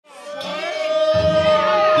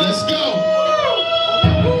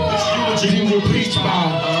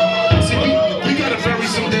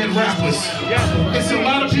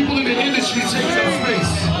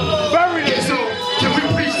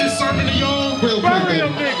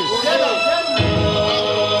them niggas.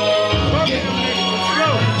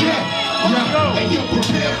 And you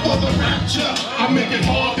prepare for the rapture. I make it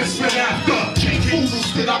hard to spit after. King Fools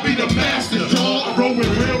spit, I be the master. Dog, I roll with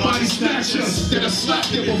real body snatchers. That'll slap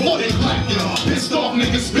you before they clap you. Pissed off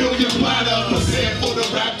niggas spill your bladder. Prepare for the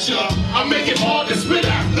rapture. I make it hard to spit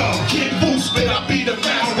after. King Fools spit, I be the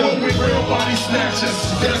master. I roll with real body snatchers.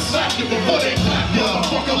 That'll slap you before they clap you.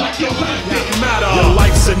 Motherfucker like your life didn't matter. Your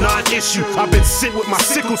life's a non-issue. I've been sitting with my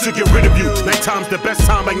sickle to get rid of you. Nighttime's the best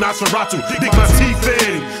time like Nosferatu. Dig my teeth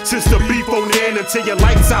in. Since the beef on in until your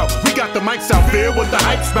lights out. We got the mics out there, what the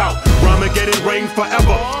hype's about. Rhymageddon reign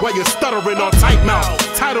forever while you're stuttering on tight mouth.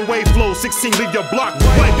 Tidal wave flow, 16 leave your block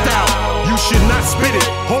blanked out. You should not spit it.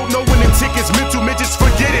 Hold no winning tickets, mental midgets,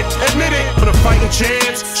 forget it. Admit it. For the fighting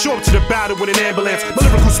chance, show up to the battle with an ambulance. My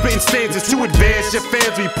lyrical spitting stanzas too advanced. Your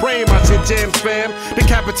fans be praying my shit jams, fam.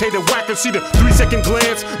 Decapitated whacker, see the 3-second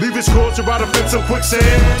glance. Leave his corpse to rot up in some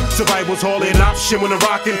quicksand. Survival's all in option when I'm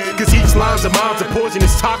rocking. Cause each line's a miles of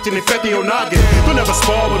poisonous toxin, infect your noggin. Don't ever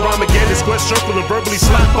spar with Rhymageddon, square circle and verbally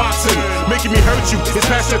slap boxing. Making me hurt you, it's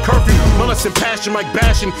past your curfew. Malice and passion like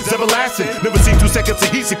bashing, it's everlasting. Never seen 2 seconds of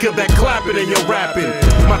heat to kill that clapping and your rapping.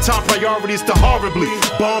 My top priority is to horribly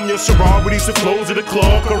bomb your sororities with flows of the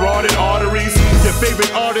claw, carotid arteries. Your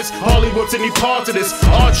favorite artist hardly wants any part of this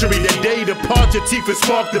archery. That day to part your teeth and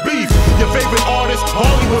spark the beef. Your favorite artist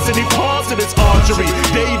hardly wants any parts of this archery.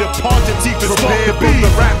 Day to part your teeth and spark the beef. The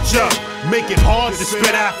rapture. Make it hard to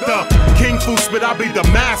spit after. King Fu spit, I'll be the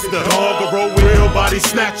master. Dog, I roll with real body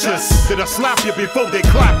snatchers. That'll slap you before they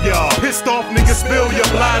clap y'all. Pissed off niggas spill your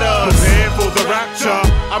bladder. Prepare for the rapture.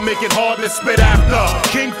 I make it hard to spit after.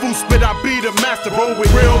 King Fu spit, I be the master. Roll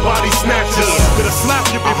with real body snatchers. That'll slap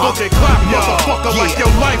you before they clap y'all. Motherfucker, like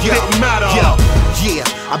your life didn't matter. Yeah,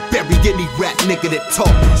 I bury any rap nigga that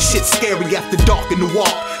talk. Shit scary after dark in the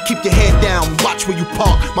walk. Keep your head down, watch where you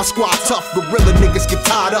park. My squad tough, gorilla niggas get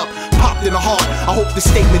tied up, popped in the heart. I hope this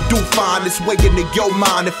statement do find its way into your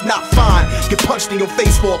mind. If not, fine, get punched in your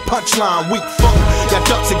face for a punchline. Weak fuck, y'all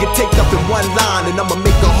ducks and get taped up in one line. And I'ma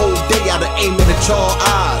make a whole day out of aiming at y'all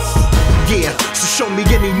eyes. Yeah, so show me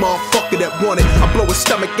any motherfucker that want it. I blow his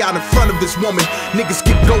stomach out in front of this woman. Niggas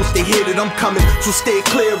get ghosts, they hear that I'm coming. So stay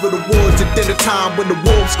clear of the woods at dinner time when the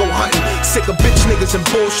wolves go hunting. Sick of bitch niggas and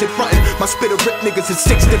bullshit frontin'. My spitter rip niggas in 6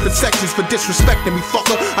 different sections for disrespecting me,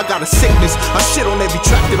 fucker. I got a sickness, I shit on every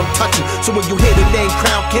track that I'm touching. So when you hear the name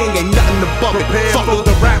Crown King, ain't nothing above it. Prepare for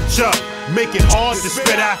the rapture. Make it hard to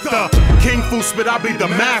spit after. King Fu spit, I be the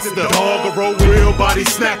master. Dog, I roll with real body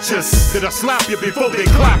snatchers. That'll slap you before they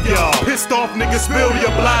clap y'all. Pissed off niggas spill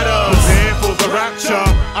your bladder. Prepare for the rapture.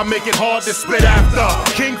 I make it hard to spit after.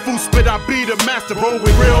 King Fu spit, I be the master. Roll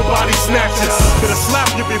with real body snatchers. That'll slap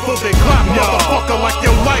you before they clap y'all. Motherfucker, like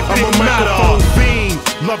your life didn't matter. Fiend,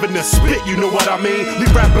 loving the spit, you know what I mean.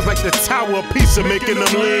 Leave rappers like the Tower of Pisa, making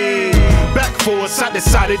them lean. Back forward, side to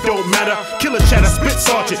side, it don't matter. Killer chatter, spit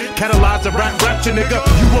sergeant, catalyze a rapture, nigga.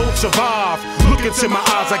 You won't survive. Look into my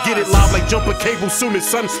eyes, I get it live like jumper cable. Soon as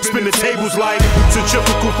sun spin the tables like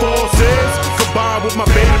centrifugal forces. Combined with my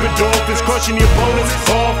beta of dolphins, crushing the opponent's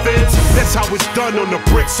offense. That's how it's done on the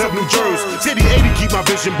bricks of New Jersey. City 80 keep my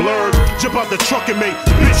vision blurred. Jump out the truck and make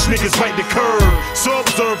bitch niggas bite the curb. So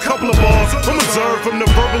observe, couple of balls from observe from the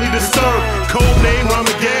verbally disturbed. Code name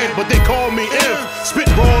Rhymageddon, but they call me Imp. Spit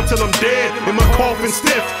raw till I'm dead, and my coffin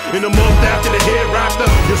stiff. In a month after the hereafter,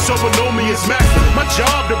 your sober know me as master. My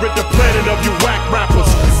job to rid the planet of you whack rappers.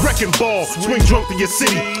 Wrecking ball, swing drunk to your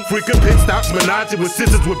city. Frequent pit stops, menaging with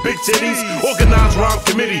scissors with big titties. Organized rhyme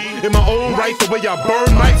committee. In my own right, the way I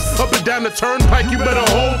burn mics. Up and down the turnpike, you better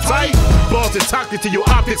hold tight. Balls and toxic to your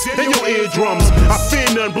optics and your eardrums. I fear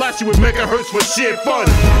none, blast you with megahertz for sheer fun.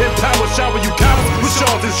 And power shower you cowards with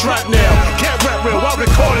shards and shrapnel. Can't rap real, I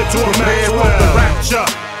record it to a man for the rapture.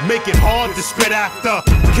 Make it hard to spit after.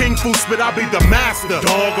 King Fu spit, I be the master.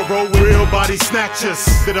 Dog, I roll with real body snatchers.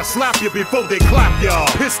 That'll slap you before they clap y'all.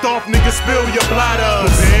 Pissed off niggas spill your bladder.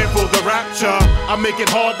 Prepare for the rapture. I make it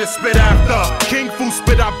hard to spit after. King Fu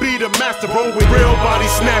spit, I be the master. Roll with real body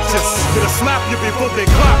snatchers. That'll slap you before they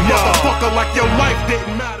clap y'all. Motherfucker, like your life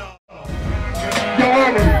didn't matter. Yo,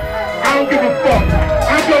 Armory, I don't give a fuck.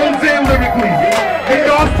 I goes in lyrically. And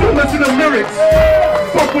y'all still listen to lyrics.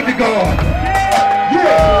 Fuck with the God.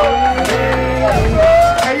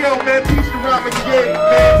 Hey yo, man, peace to Rhymageddon,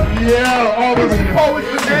 man. Yeah, always poets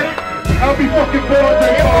fanatic. I'll be fucking born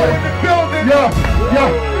there, in the building. Yeah.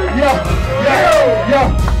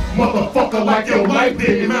 Motherfucker, like your life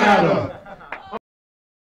didn't matter.